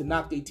enough to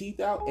knock their teeth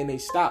out, and they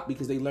stop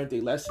because they learned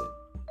their lesson.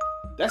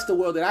 That's the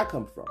world that I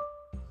come from.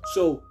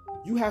 So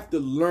you have to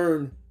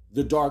learn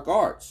the dark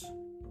arts.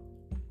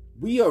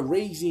 We are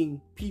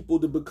raising people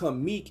to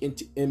become meek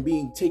and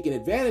being taken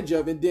advantage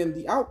of. And then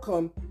the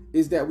outcome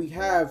is that we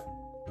have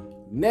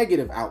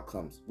negative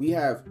outcomes. We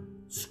have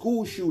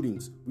school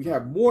shootings. We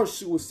have more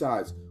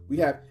suicides.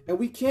 And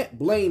we can't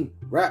blame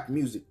rap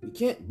music. We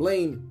can't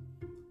blame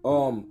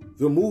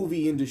the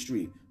movie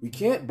industry. We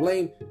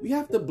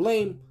have to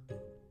blame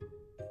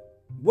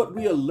what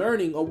we are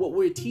learning or what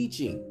we're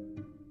teaching.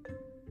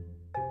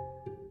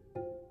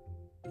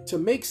 To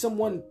make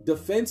someone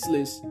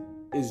defenseless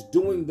is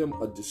doing them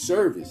a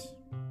disservice.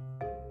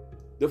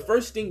 The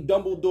first thing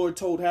Dumbledore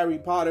told Harry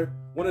Potter,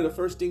 one of the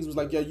first things was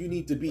like, yo, you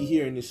need to be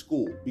here in this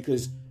school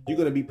because you're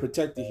going to be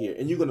protected here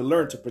and you're going to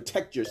learn to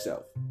protect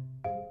yourself.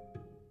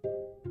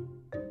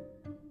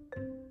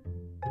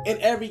 And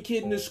every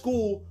kid in the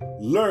school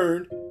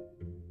learned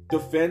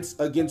defense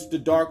against the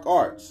dark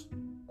arts.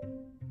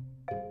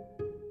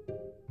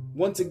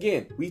 Once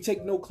again, we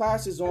take no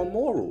classes on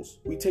morals.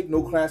 We take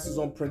no classes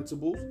on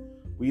principles.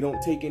 We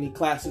don't take any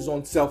classes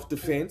on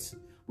self-defense.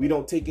 We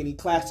don't take any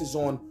classes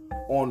on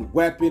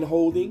weapon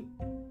holding.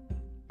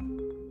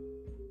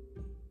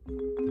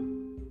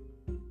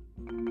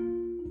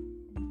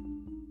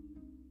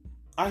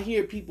 I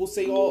hear people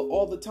say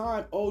all the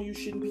time, oh, you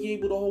shouldn't be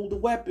able to hold a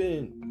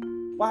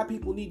weapon. Why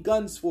people need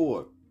guns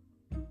for?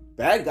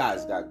 Bad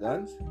guys got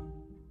guns.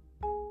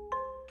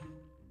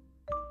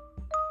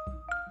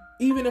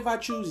 Even if I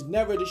choose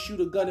never to shoot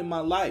a gun in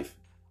my life,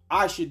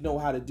 I should know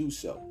how to do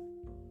so.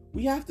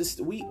 We have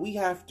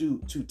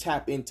to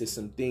tap into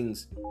some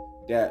things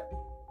that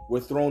were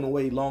thrown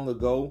away long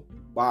ago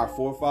by our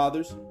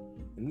forefathers,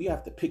 and we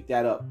have to pick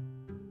that up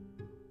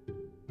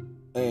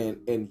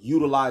and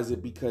utilize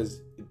it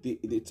because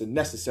it's a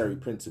necessary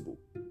principle.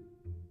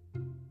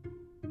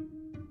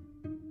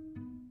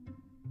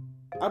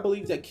 I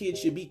believe that kids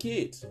should be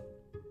kids.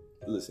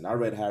 Listen, I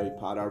read Harry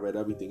Potter, I read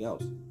everything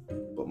else,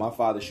 but my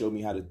father showed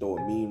me how to throw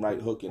a mean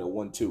right hook and a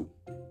 1-2.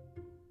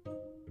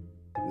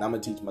 And I'm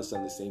going to teach my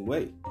son the same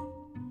way.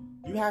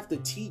 You have to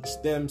teach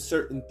them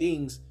certain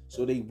things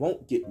so they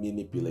won't get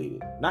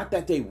manipulated. Not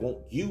that they won't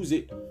use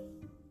it.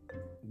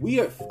 We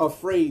are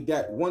afraid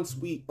that once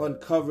we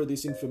uncover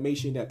this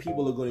information that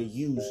people are going to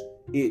use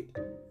it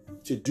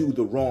to do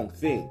the wrong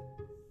thing.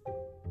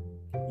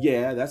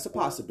 Yeah, that's a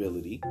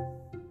possibility.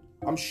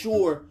 I'm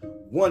sure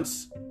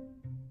once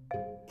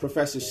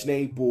Professor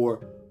Snape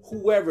or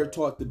whoever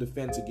taught the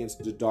defense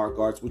against the dark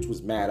arts, which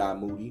was Mad-Eye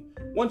Moody,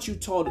 once you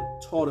taught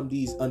him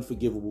these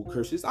unforgivable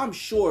curses, I'm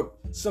sure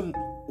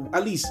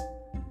at least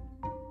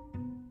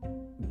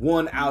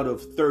 1 out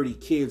of 30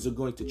 kids are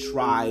going to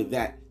try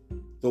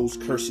those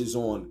curses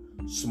on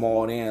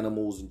small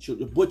animals and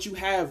children. But you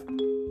have,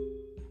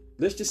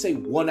 let's just say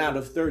 1 out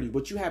of 30,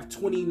 but you have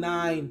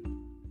 29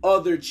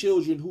 other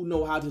children who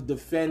know how to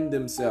defend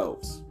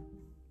themselves.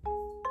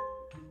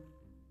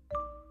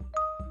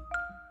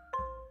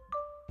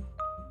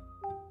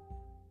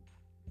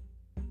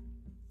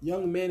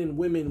 Young men and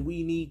women,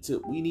 we need to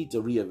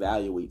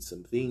reevaluate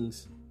some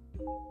things,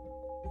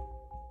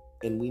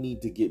 and we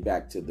need to get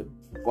back to the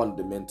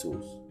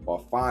fundamentals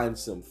or find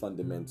some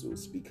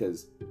fundamentals,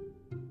 because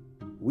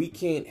we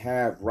can't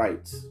have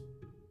rights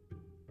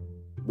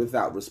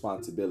without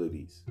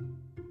responsibilities.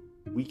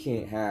 We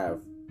can't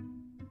have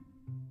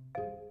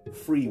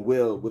free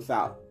will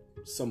without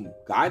some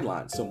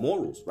guidelines, some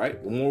morals,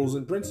 right? The morals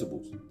and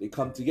principles, they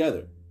come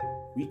together.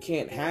 We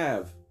can't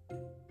have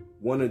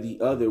one or the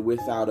other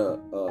without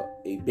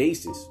a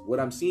basis. What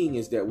I'm seeing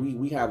is that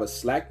we have a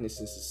slackness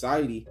in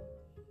society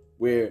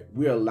where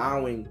we're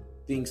allowing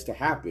things to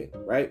happen,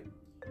 right?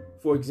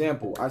 For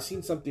example, I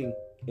seen something,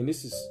 and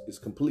this is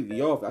completely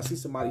off. I see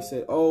somebody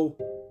say, oh,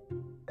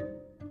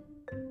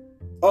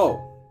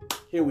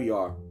 here we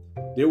are.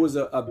 There was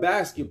a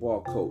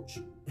basketball coach.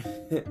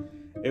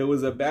 It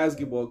was a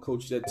basketball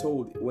coach that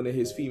told one of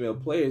his female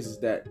players is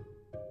that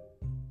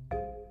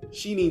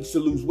she needs to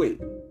lose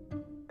weight.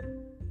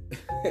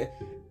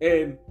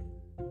 and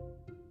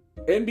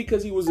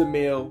because he was a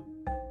male,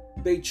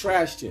 they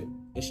trashed him.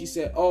 And she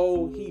said,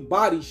 oh, he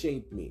body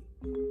shamed me.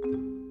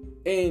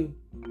 And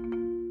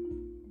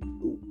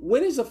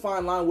when is a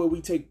fine line where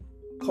we take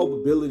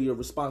culpability or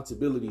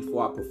responsibility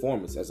for our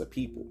performance as a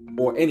people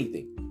or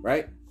anything,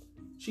 right?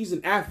 She's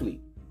an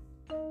athlete.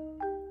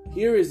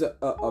 Here is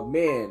a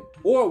man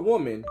or a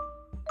woman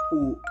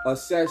who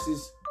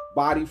assesses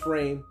body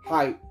frame,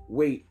 height,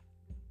 weight,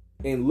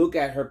 and look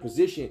at her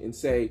position and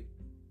say,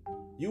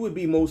 you would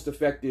be most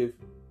effective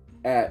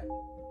at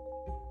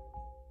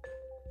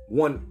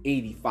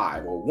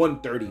 185 or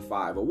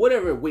 135 or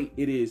whatever weight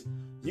it is.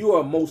 You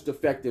are most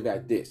effective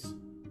at this.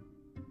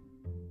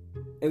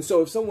 And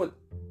so if someone,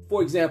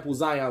 for example,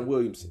 Zion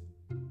Williamson,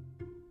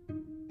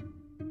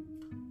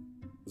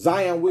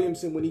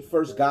 when he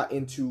first got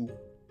into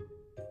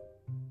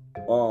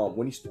New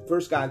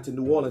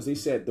Orleans, they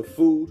said the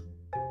food,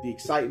 the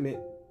excitement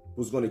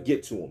was going to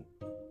get to him.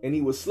 And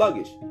he was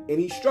sluggish and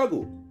he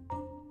struggled.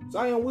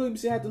 Zion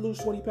Williamson had to lose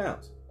 20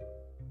 pounds.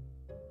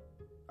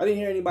 I didn't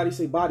hear anybody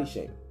say body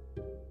shame.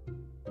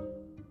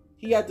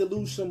 he had to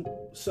lose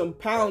some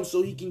pounds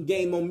so he can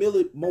gain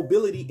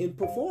mobility in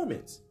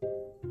performance.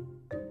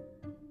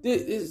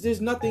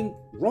 There's nothing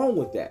wrong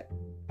with that.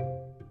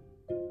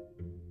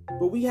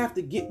 But we have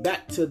to get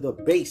back to the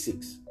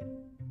basics.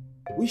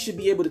 We should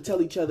be able to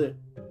tell each other,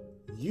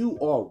 you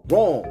are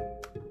wrong.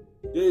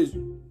 There's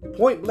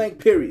point blank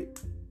period.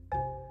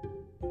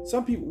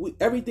 Some people,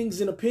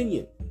 everything's an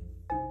opinion.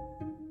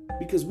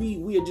 Because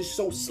we are just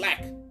so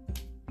slack.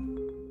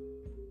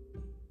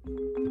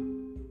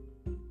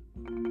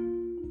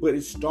 But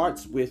it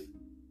starts with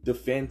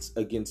defense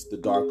against the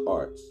dark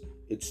arts.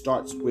 It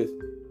starts with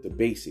the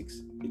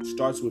basics. It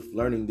starts with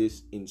learning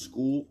this in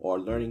school or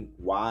learning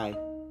why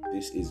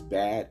this is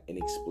bad and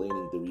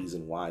explaining the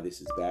reason why this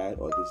is bad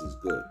or this is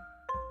good.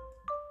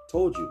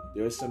 Told you,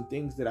 there are some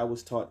things that I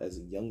was taught as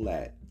a young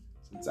lad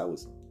since I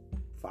was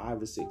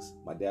 5 or 6.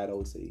 My dad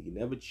always said, you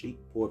never cheat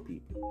poor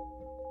people.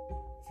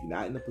 If you're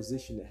not in a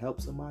position to help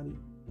somebody,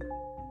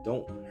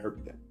 don't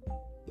hurt them.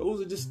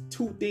 Those are just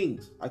 2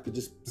 things I could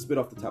just spit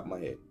off the top of my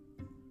head.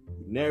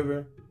 You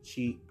never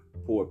cheat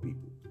poor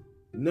people.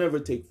 Never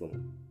take from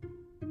them.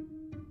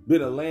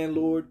 Been a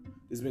landlord,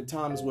 there's been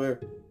times where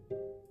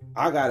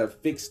I gotta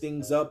fix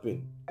things up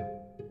and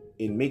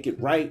make it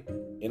right,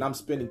 and I'm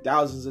spending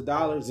thousands of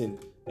dollars, and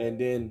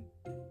then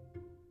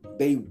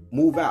they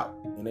move out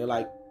and they're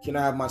like, can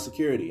I have my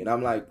security? And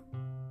I'm like,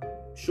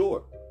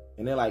 sure.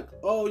 And they're like,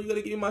 oh, you're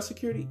gonna give me my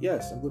security?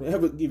 Yes, I'm gonna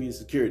ever give you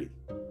security.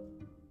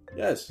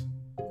 Yes.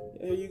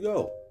 There you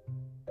go.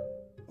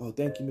 Oh,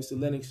 thank you, Mr.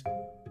 Lennox.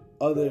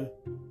 Other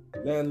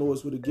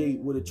landlords would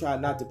have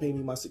tried not to pay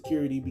me my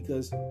security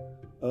because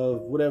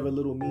of whatever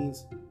little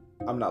means.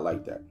 I'm not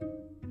like that.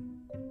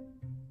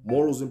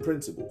 Morals and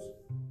principles.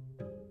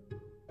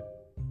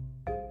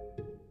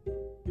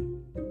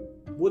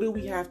 What do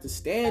we have to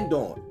stand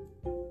on?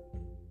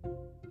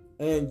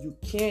 And you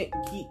can't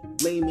keep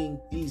blaming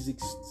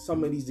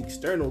some of these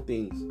external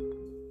things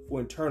for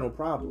internal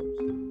problems.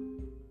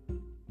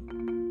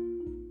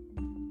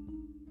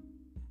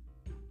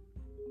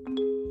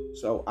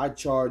 So I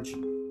charge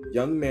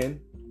young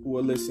men who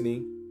are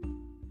listening,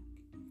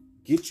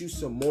 get you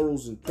some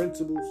morals and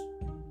principles.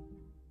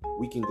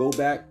 We can go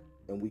back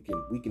and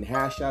we can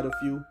hash out a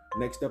few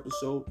next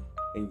episode.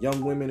 And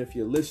young women, if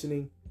you're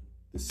listening,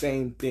 the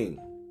same thing.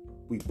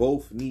 We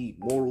both need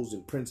morals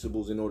and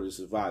principles in order to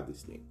survive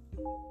this thing.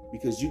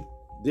 Because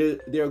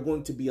there are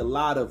going to be a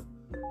lot of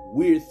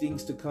weird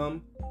things to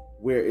come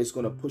where it's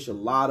going to push a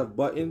lot of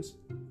buttons,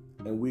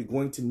 and we're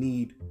going to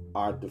need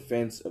our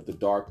defense of the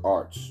dark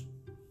arts.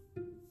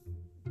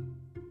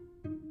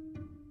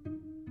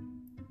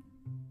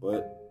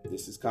 But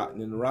this is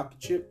Cotton in the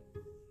Rocket Ship.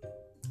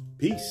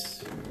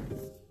 Peace.